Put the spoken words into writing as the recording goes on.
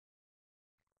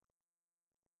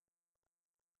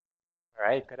All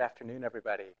right, good afternoon,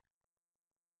 everybody. All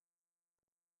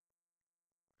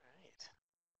right.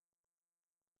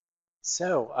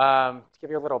 So, to give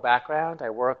you a little background,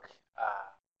 I work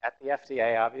at the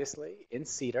FDA, obviously, in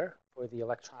CDER for the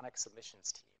electronic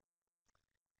submissions team.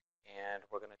 And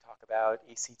we're going to talk about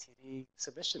eCTD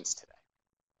submissions today.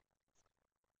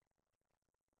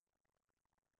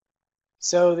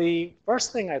 So the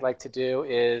first thing I'd like to do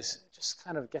is just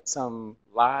kind of get some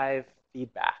live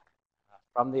feedback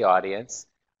from the audience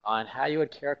on how you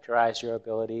would characterize your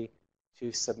ability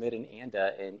to submit an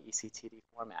ANDA in eCTD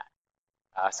format.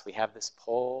 So we have this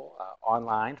poll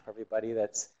online for everybody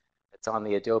that's on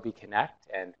the Adobe Connect,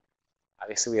 and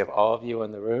obviously we have all of you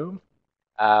in the room.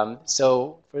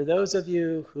 So for those of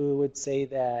you who would say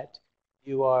that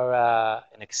you are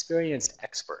an experienced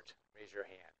expert, raise your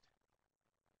hand.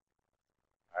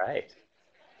 All right.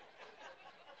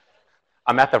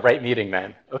 I'm at the right meeting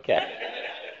then. Okay.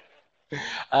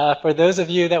 For those of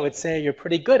you that would say you're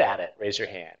pretty good at it, raise your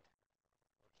hand.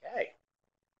 Okay.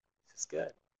 This is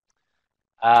good.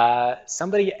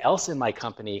 Somebody else in my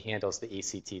company handles the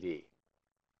eCTD.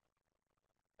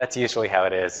 That's usually how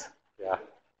it is. Yeah,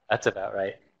 that's about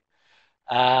right.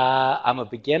 I'm a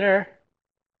beginner.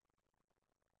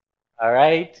 All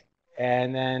right.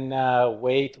 And then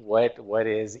wait, what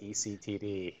is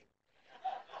eCTD?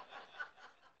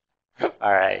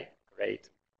 All right, great.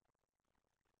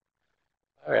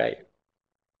 All right.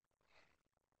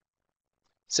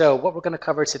 So what we're going to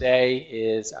cover today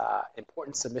is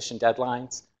important submission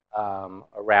deadlines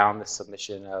around the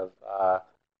submission of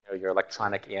your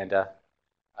electronic ANDA,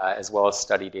 as well as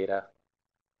study data.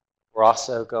 We're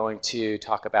also going to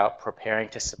talk about preparing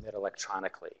to submit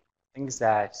electronically, things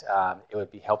that it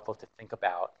would be helpful to think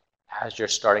about as you're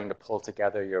starting to pull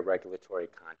together your regulatory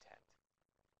content.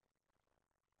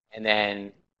 And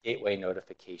then gateway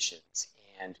notifications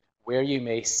and where you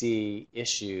may see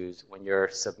issues when you're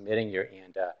submitting your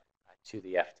ANDA to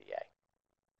the FDA.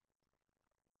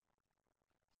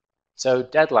 So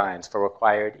deadlines for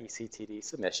required eCTD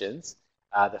submissions.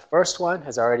 The first one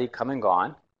has already come and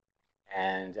gone,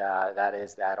 and that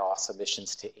is that all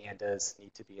submissions to ANDAs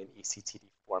need to be in eCTD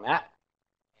format.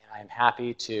 And I'm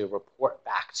happy to report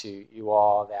back to you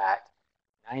all that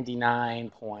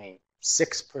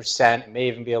 99.6%, may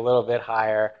even be a little bit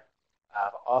higher,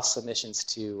 of all submissions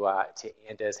to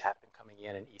ANDAs have been coming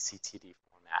in eCTD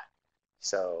format.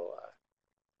 So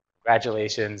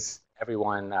congratulations,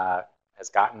 everyone has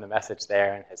gotten the message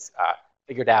there and has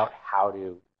figured out how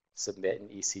to submit an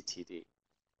eCTD.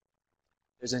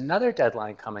 There's another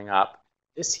deadline coming up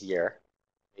this year,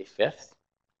 May 5th,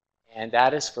 and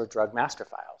that is for drug master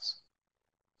files.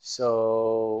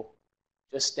 So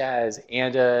just as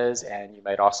ANDAs, and you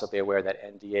might also be aware that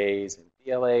NDAs and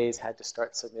BLAs had to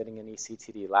start submitting an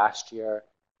eCTD last year,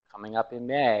 coming up in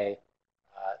May,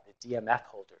 the DMF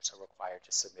holders are required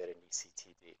to submit an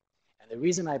eCTD. And the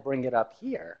reason I bring it up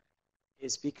here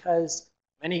is because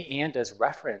many ANDAs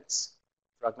reference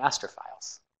drug master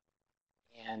files.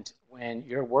 And when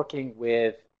you're working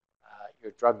with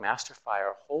your drug master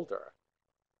file holder,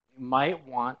 you might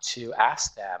want to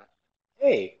ask them,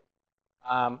 hey,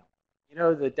 you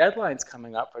know, the deadline's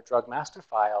coming up for drug master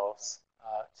files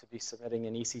to be submitting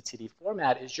an eCTD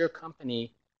format. Is your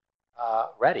company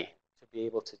ready to be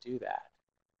able to do that?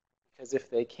 Because if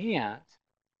they can't,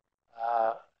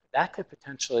 that could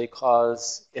potentially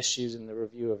cause issues in the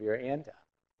review of your ANDA.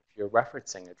 If you're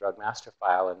referencing a drug master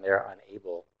file and they're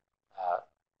unable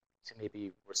to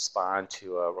maybe respond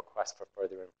to a request for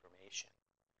further information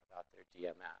about their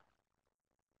DMF.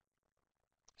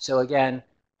 So again,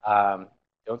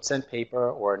 don't send paper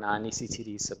or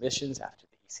non-eCTD submissions after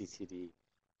the eCTD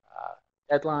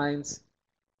deadlines.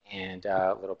 And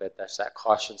a little bit, that's that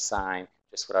caution sign,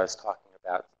 just what I was talking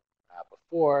about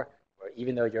before, where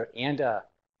even though your ANDA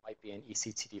might be in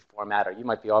eCTD format, or you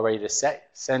might be all ready to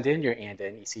send in your ANDA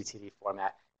in eCTD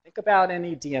format, think about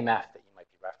any DMF that you might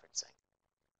be referencing.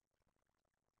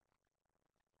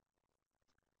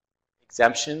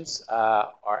 Exemptions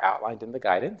are outlined in the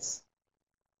guidance.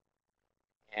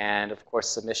 And of course,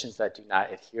 submissions that do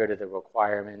not adhere to the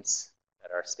requirements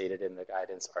that are stated in the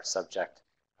guidance are subject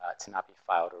to not be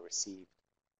filed or received.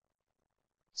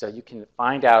 So you can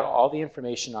find out all the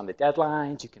information on the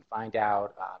deadlines. You can find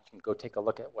out, you can go take a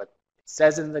look at what it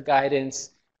says in the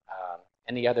guidance,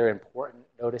 any other important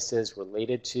notices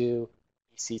related to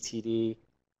eCTD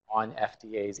on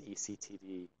FDA's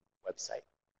eCTD website.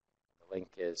 The link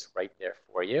is right there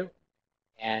for you.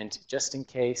 And just in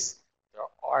case there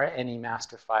are any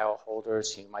master file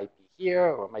holders who might be here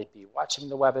or might be watching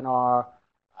the webinar,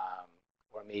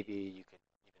 or maybe you could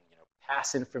even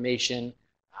pass information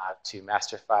to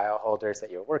master file holders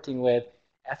that you're working with.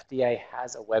 FDA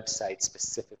has a website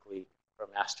specifically for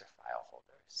master file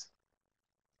holders.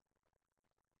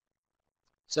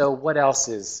 So what else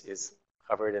is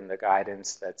covered in the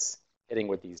guidance that's hitting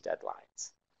with these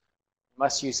deadlines? You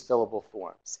must use fillable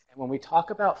forms. And when we talk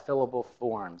about fillable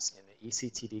forms in the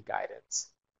eCTD guidance,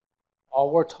 all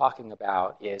we're talking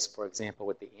about is, for example,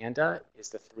 with the ANDA, is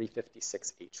the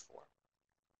 356H form.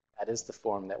 That is the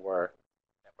form that we're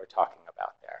talking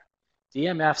about there.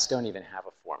 DMFs don't even have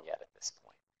a form yet at this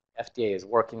point. FDA is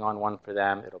working on one for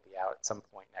them. It'll be out at some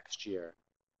point next year.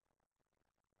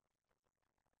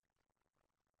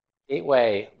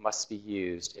 Gateway must be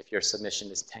used if your submission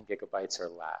is 10 gigabytes or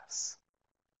less.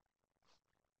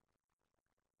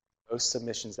 Most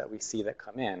submissions that we see that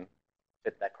come in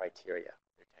fit that criteria.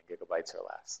 They're 10 gigabytes or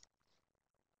less.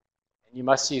 And you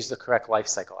must use the correct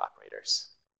lifecycle operators.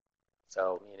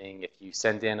 So meaning if you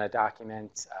send in a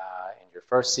document in your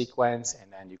first sequence and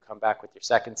then you come back with your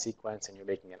second sequence and you're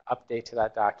making an update to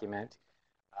that document,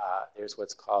 there's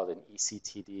what's called an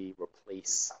eCTD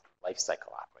replace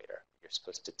lifecycle operator. You're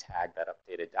supposed to tag that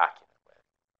updated document with.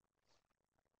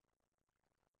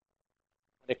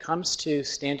 When it comes to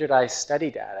standardized study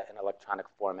data in electronic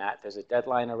format, there's a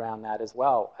deadline around that as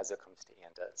well as it comes to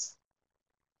ANDAs.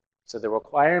 So the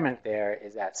requirement there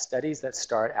is that studies that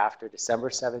start after December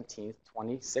 17th,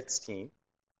 2016,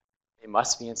 they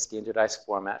must be in standardized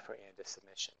format for ANDA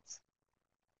submissions.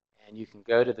 And you can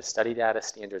go to the Study Data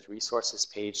Standards Resources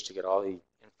page to get all the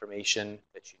information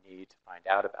that you need to find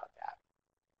out about that.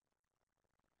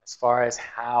 As far as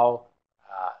how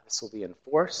this will be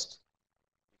enforced,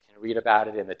 you can read about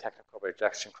it in the Technical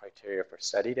Rejection Criteria for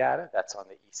Study Data. That's on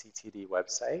the eCTD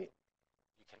website.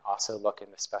 You can also look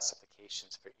in the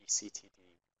specifications for eCTD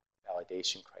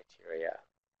validation criteria.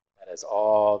 That is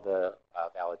all the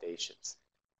validations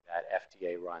that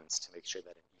FDA runs to make sure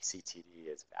that an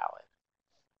eCTD is valid.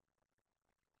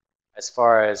 As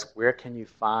far as where can you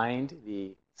find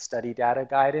the study data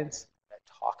guidance that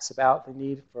talks about the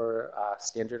need for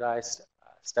standardized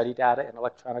study data in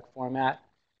electronic format,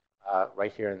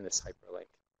 right here in this hyperlink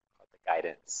called the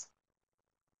guidance.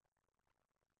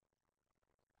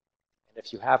 And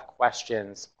if you have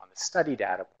questions on the study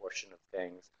data portion of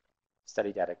things,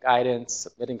 study data guidance,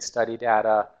 submitting study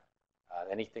data,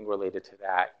 anything related to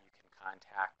that, you can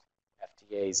contact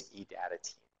FDA's eData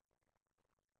team.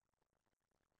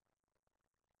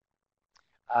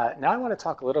 Now I want to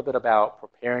talk a little bit about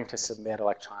preparing to submit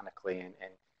electronically and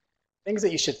things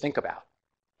that you should think about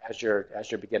as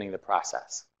you're beginning the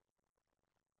process.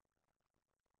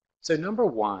 So number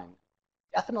one,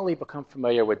 definitely become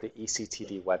familiar with the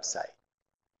eCTD website.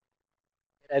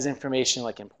 It has information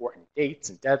like important dates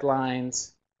and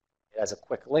deadlines. It has a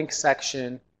quick link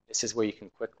section. This is where you can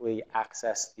quickly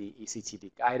access the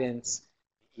eCTD guidance,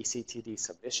 the eCTD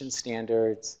submission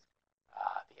standards,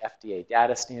 the FDA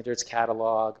data standards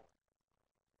catalog.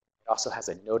 It also has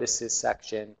a notices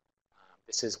section.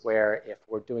 This is where if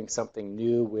we're doing something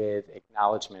new with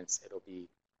acknowledgements, it'll be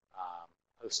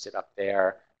posted up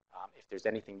there. If there's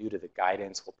anything new to the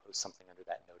guidance, we'll post something under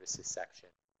that notices section.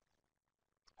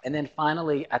 And then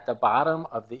finally, at the bottom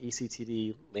of the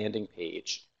eCTD landing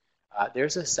page,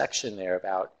 there's a section there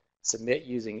about submit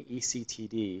using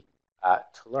eCTD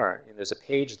to learn. And there's a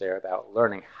page there about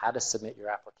learning how to submit your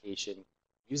application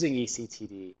using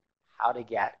eCTD, how to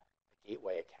get a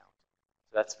gateway account.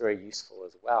 So that's very useful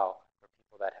as well for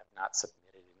people that have not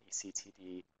submitted an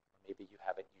eCTD, or maybe you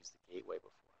haven't used the gateway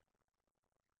before.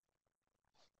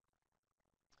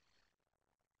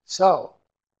 So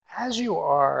as you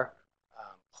are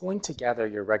pulling together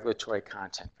your regulatory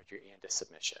content for your ANDA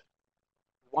submission,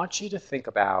 we want you to think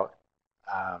about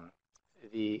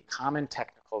the Common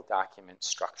Technical Document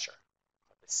Structure,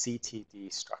 the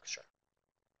CTD structure.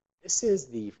 This is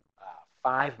the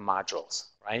 5 modules,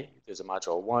 right? There's a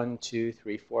module 1, 2,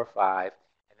 3, 4, 5,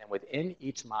 and then within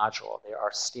each module, there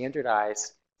are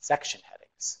standardized section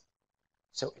headings.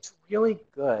 So it's really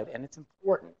good and it's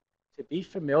important to be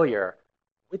familiar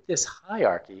with this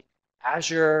hierarchy as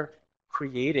you're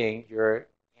creating your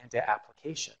ANDA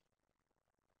application.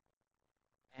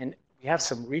 And we have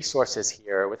some resources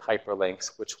here with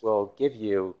hyperlinks which will give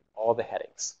you all the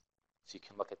headings. So you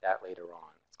can look at that later on.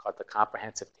 It's called the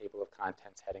Comprehensive Table of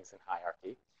Contents, Headings, and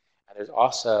Hierarchy. And there's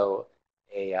also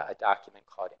a document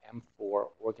called M4,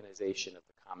 Organization of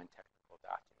the Common Technical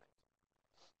Document.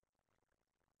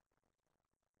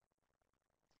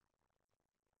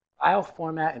 File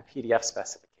format and PDF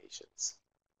specifications.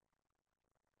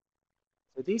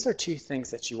 So these are 2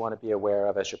 things that you want to be aware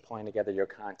of as you're pulling together your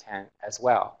content as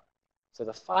well. So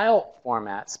the file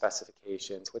format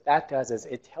specifications, what that does is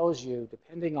it tells you,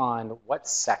 depending on what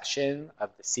section of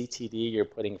the CTD you're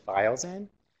putting files in,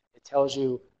 it tells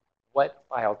you what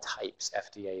file types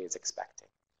FDA is expecting.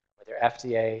 Whether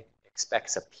FDA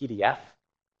expects a PDF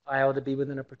file to be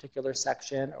within a particular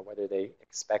section, or whether they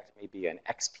expect maybe an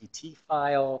XPT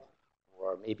file,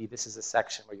 or maybe this is a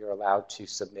section where you're allowed to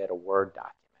submit a Word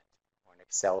document or an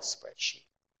Excel spreadsheet.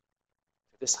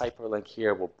 So this hyperlink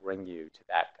here will bring you to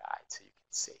that guide so you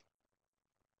can see.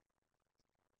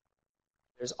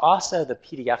 There's also the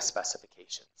PDF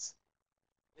specifications.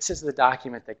 This is the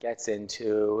document that gets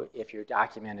into if your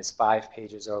document is 5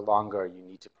 pages or longer, you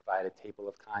need to provide a table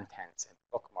of contents and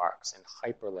bookmarks and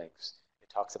hyperlinks. It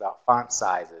talks about font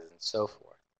sizes and so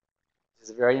forth. This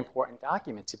is a very important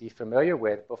document to be familiar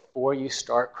with before you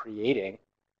start creating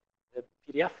the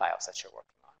PDF files that you're working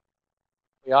on.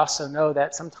 We also know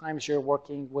that sometimes you're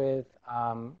working with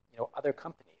other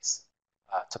companies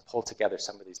to pull together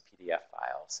some of these PDF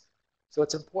files. So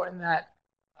it's important that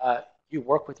you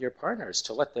work with your partners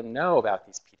to let them know about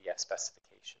these PDF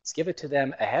specifications. Give it to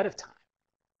them ahead of time.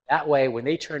 That way, when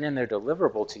they turn in their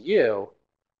deliverable to you,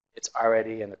 it's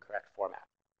already in the correct format.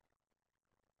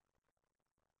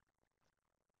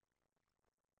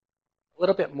 A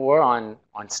little bit more on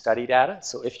study data.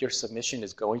 So if your submission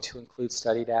is going to include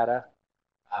study data,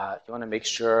 you want to make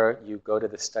sure you go to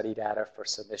the study data for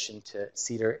submission to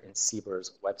CDER and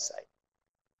CBER's website.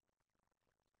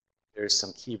 There's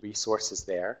some key resources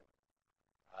there.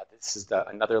 This is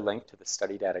another link to the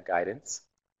study data guidance.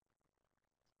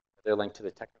 Another link to the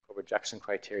technical rejection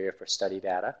criteria for study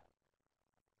data.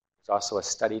 There's also a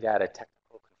study data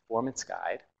technical conformance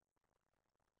guide.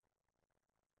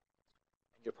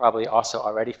 And you're probably also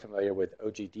already familiar with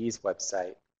OGD's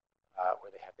website,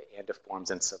 where they have the ANDA forms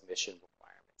and submission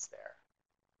requirements there.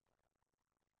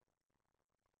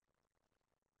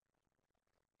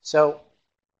 So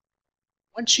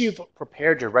once you've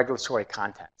prepared your regulatory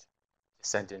content to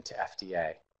send into FDA,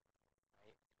 right,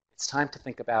 it's time to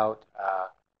think about the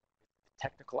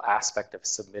technical aspect of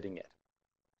submitting it.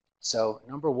 So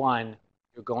number one,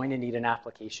 you're going to need an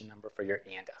application number for your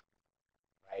ANDA,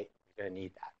 right? You're going to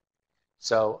need that.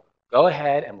 So go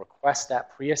ahead and request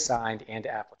that pre-assigned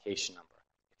ANDA application number.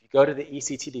 If you go to the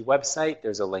eCTD website,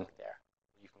 there's a link there.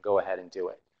 You can go ahead and do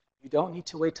it. You don't need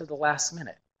to wait till the last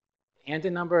minute. The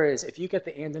ANDA number is, if you get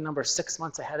the ANDA number 6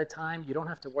 months ahead of time, you don't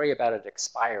have to worry about it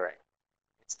expiring.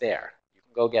 It's there. You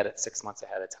can go get it 6 months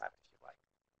ahead of time if you like.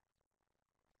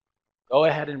 Go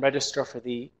ahead and register for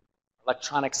the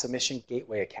electronic submission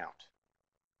gateway account.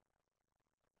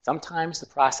 Sometimes the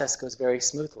process goes very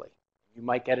smoothly. You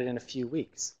might get it in a few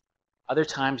weeks. Other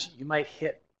times you might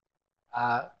hit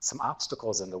some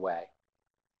obstacles in the way.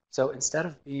 So instead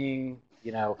of being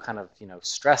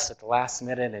stressed at the last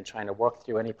minute and trying to work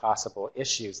through any possible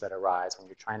issues that arise when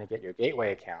you're trying to get your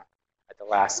gateway account at the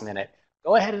last minute,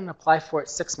 go ahead and apply for it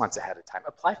 6 months ahead of time.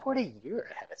 Apply for it a year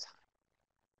ahead of time.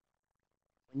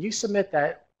 When you submit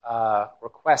that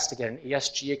request to get an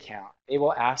ESG account, they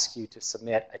will ask you to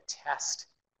submit a test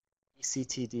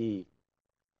eCTD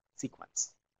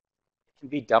sequence. It can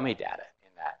be dummy data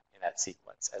in that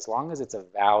sequence. As long as it's a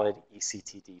valid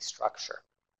eCTD structure,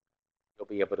 you'll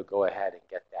be able to go ahead and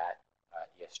get that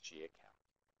ESG account.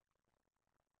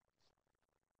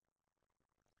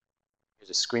 Here's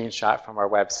a screenshot from our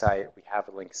website. We have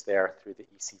links there through the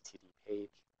eCTD page.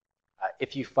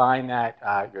 If you find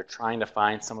that you're trying to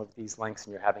find some of these links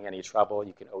and you're having any trouble,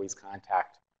 you can always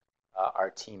contact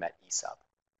our team at eSub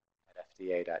at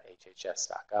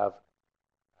fda.hhs.gov.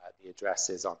 The address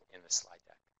is in the slide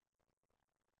deck.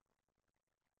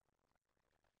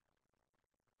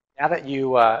 Now that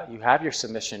you have your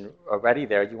submission already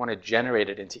there, you want to generate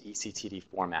it into eCTD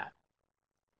format.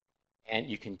 And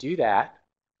you can do that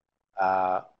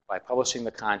by publishing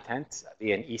the content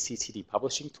via an eCTD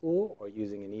publishing tool or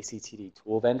using an eCTD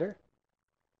tool vendor.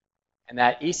 And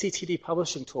that eCTD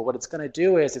publishing tool, what it's going to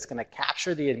do is it's going to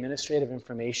capture the administrative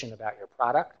information about your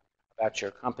product, about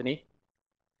your company.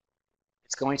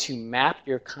 It's going to map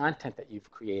your content that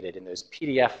you've created in those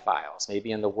PDF files,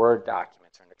 maybe in the Word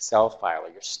document or an Excel file or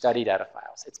your study data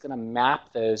files. It's going to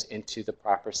map those into the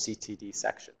proper CTD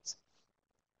sections.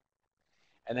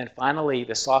 And then finally,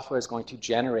 the software is going to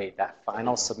generate that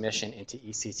final submission into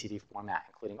eCTD format,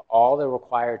 including all the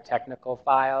required technical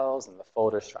files and the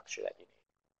folder structure that you need.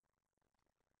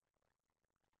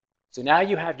 So now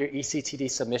you have your eCTD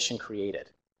submission created.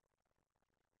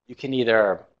 You can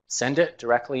either send it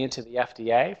directly into the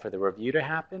FDA for the review to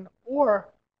happen, or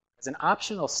as an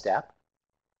optional step,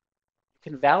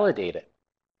 you can validate it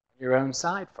on your own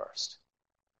side first.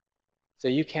 So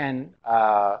you can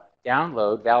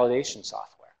download validation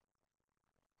software.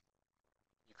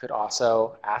 could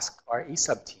also ask our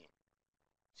eSub team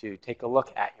to take a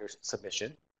look at your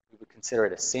submission. We would consider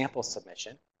it a sample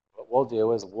submission. What we'll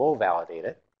do is we'll validate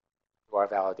it through our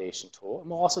validation tool,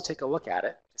 and we'll also take a look at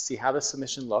it to see how the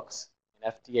submission looks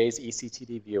in FDA's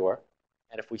eCTD viewer.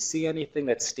 And if we see anything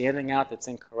that's standing out that's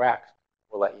incorrect,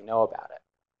 we'll let you know about it.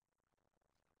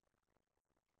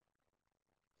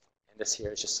 And this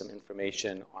here is just some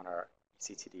information on our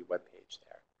eCTD webpage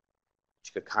there.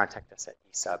 You could contact us at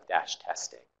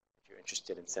esub-testing if you're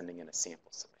interested in sending in a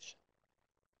sample submission.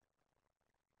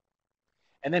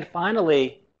 And then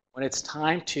finally, when it's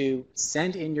time to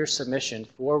send in your submission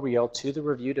for real to the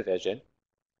review division,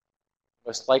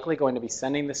 most likely going to be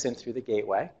sending this in through the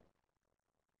gateway.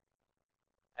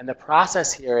 And the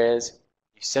process here is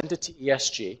you send it to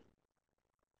ESG,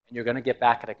 and you're going to get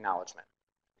back an acknowledgement.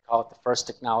 We call it the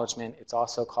first acknowledgement. It's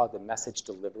also called the message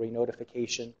delivery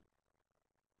notification.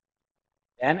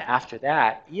 Then after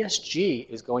that, ESG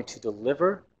is going to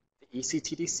deliver the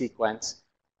eCTD sequence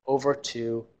over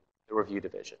to the review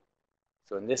division.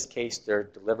 So in this case, they're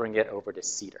delivering it over to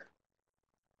CDER.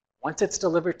 Once it's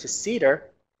delivered to CDER,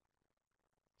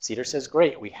 CDER says,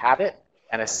 great, we have it,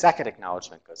 and a second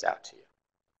acknowledgement goes out to you.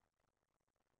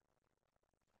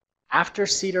 After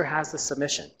CDER has the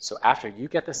submission, so after you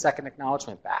get the second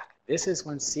acknowledgement back, this is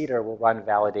when CDER will run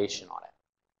validation on it.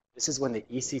 This is when the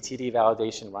eCTD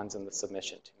validation runs in the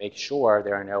submission to make sure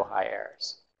there are no high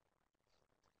errors.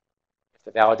 If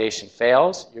the validation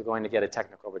fails, you're going to get a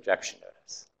technical rejection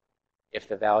notice. If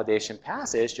the validation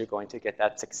passes, you're going to get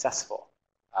that successful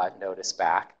notice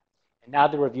back. And now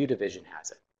the review division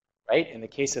has it, right? In the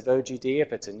case of OGD,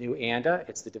 if it's a new ANDA,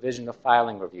 it's the Division of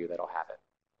Filing Review that'll have it.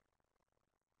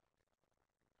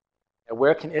 Now,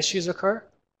 where can issues occur?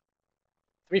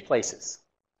 3 places.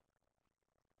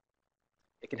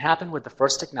 It can happen with the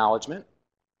first acknowledgement,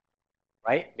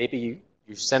 right? Maybe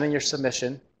you're sending your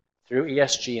submission through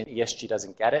ESG and ESG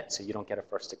doesn't get it, so you don't get a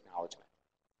first acknowledgement.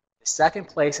 The second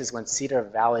place is when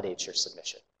CDER validates your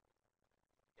submission.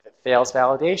 If it fails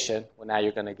validation, well, now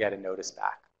you're going to get a notice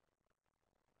back.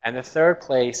 And the third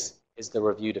place is the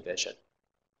review division.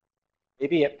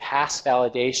 Maybe it passed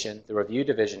validation, the review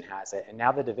division has it, and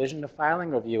now the Division of Filing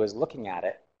Review is looking at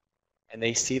it, and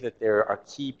they see that there are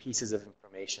key pieces of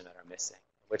information that are missing,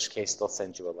 in which case they'll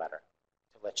send you a letter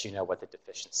to let you know what the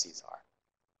deficiencies are.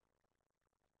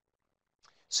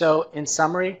 So in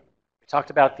summary, we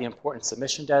talked about the important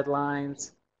submission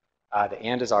deadlines. The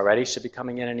ANDAs already should be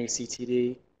coming in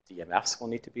eCTD. DMFs will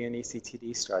need to be in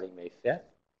eCTD starting May 5th.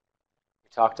 We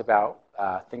talked about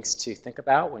things to think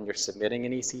about when you're submitting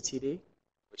an eCTD,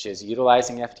 which is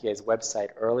utilizing FDA's website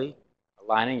early,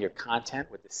 aligning your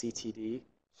content with the CTD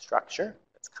structure,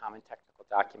 that's Common Technical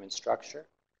Document Structure,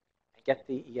 and get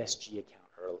the ESG account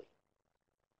early.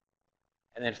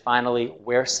 And then finally,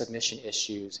 where submission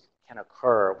issues can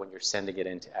occur when you're sending it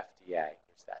into FDA.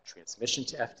 There's that transmission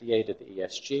to FDA to the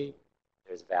ESG.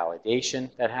 There's validation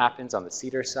that happens on the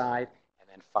CDER side. And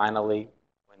then finally,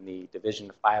 when the Division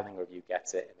of Filing Review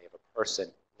gets it and they have a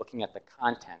person looking at the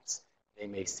contents, they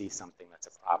may see something that's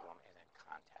a problem and then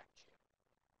contact you.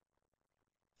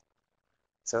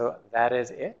 So that is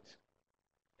it.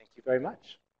 Thank you very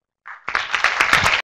much.